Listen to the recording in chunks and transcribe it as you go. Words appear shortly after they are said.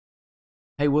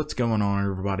Hey, what's going on,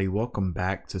 everybody? Welcome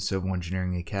back to Civil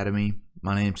Engineering Academy.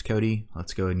 My name's Cody.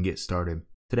 Let's go ahead and get started.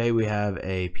 Today we have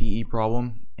a PE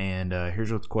problem, and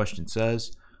here's what the question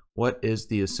says. What is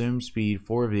the assumed speed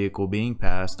for a vehicle being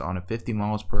passed on a 50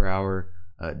 miles per hour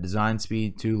design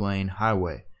speed 2-lane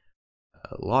highway?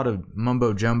 A lot of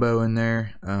mumbo jumbo in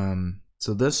there.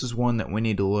 So this is one that we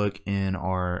need to look in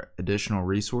our additional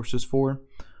resources for.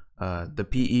 The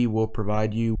PE will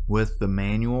provide you with the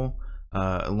manual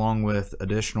along with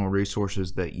additional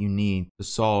resources that you need to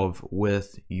solve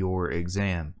with your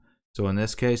exam. So in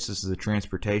this case, this is a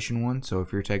transportation one. So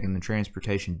if you're taking the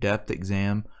transportation depth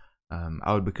exam,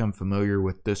 I would become familiar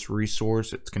with this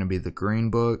resource. It's going to be the Green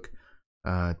Book.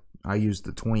 I use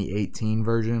the 2018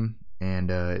 version, and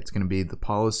it's going to be the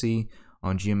Policy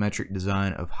on Geometric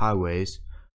Design of Highways.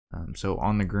 So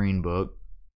on the Green Book,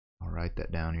 I'll write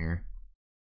that down here.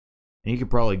 And you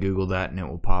could probably Google that and it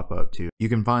will pop up too. You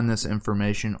can find this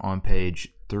information on page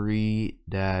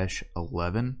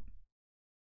 3-11.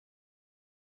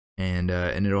 And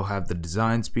it'll have the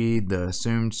design speed, the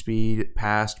assumed speed,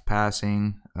 past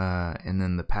passing, and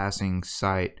then the passing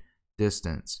site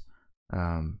distance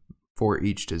for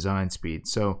each design speed.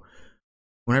 So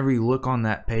whenever you look on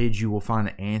that page, you will find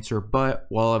the answer. But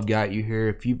while I've got you here,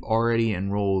 if you've already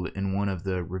enrolled in one of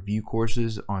the review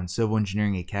courses on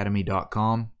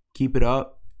civilengineeringacademy.com, keep it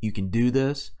up. You can do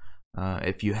this.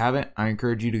 If you haven't, I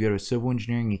encourage you to go to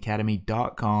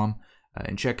civilengineeringacademy.com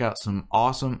and check out some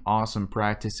awesome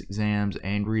practice exams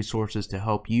and resources to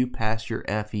help you pass your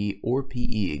FE or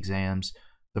PE exams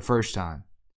the first time.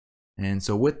 And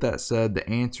so with that said, the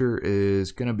answer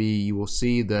is going to be, you will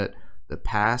see that the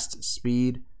passed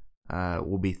speed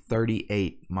will be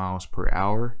 38 miles per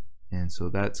hour. And so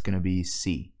that's going to be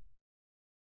C.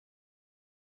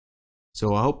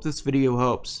 So I hope this video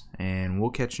helps, and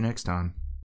we'll catch you next time.